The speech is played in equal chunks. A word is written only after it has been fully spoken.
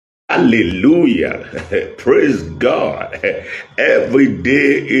Hallelujah. Praise God. Every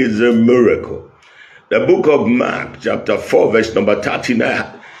day is a miracle. The book of Mark, chapter 4, verse number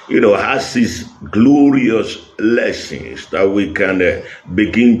 39, has these glorious lessons that we can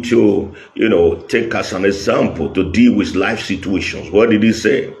begin to, take as an example to deal with life situations. What did he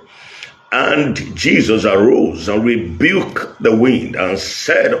say? And Jesus arose and rebuked the wind and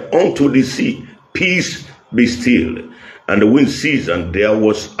said unto the sea, Peace, be still. And the wind ceased, and there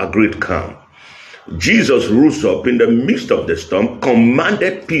was a great calm. Jesus rose up in the midst of the storm,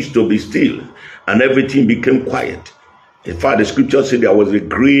 commanded peace to be still, and everything became quiet. In fact, the scripture said there was a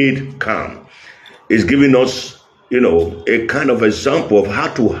great calm. It's giving us, a kind of example of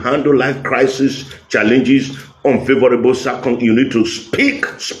how to handle life crisis, challenges, unfavorable circumstances. You need to speak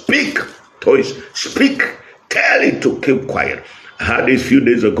to it, speak, tell it to keep quiet. I had this few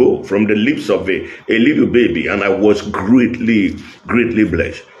days ago from the lips of a little baby, and I was greatly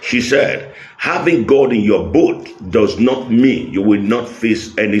blessed. She said, having God in your boat does not mean you will not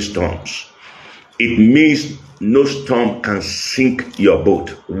face any storms. It means no storm can sink your boat.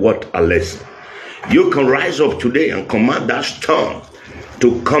 What a lesson. You can rise up today and command that storm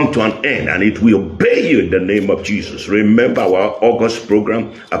to come to an end, and it will obey you in the name of Jesus. Remember our August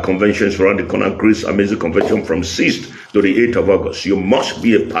program, our conventions around the corner, Grace Amazing Convention from 6th to the 8th of August. You must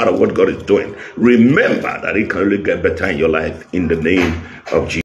be a part of what God is doing. Remember that it can only get better in your life in the name of Jesus.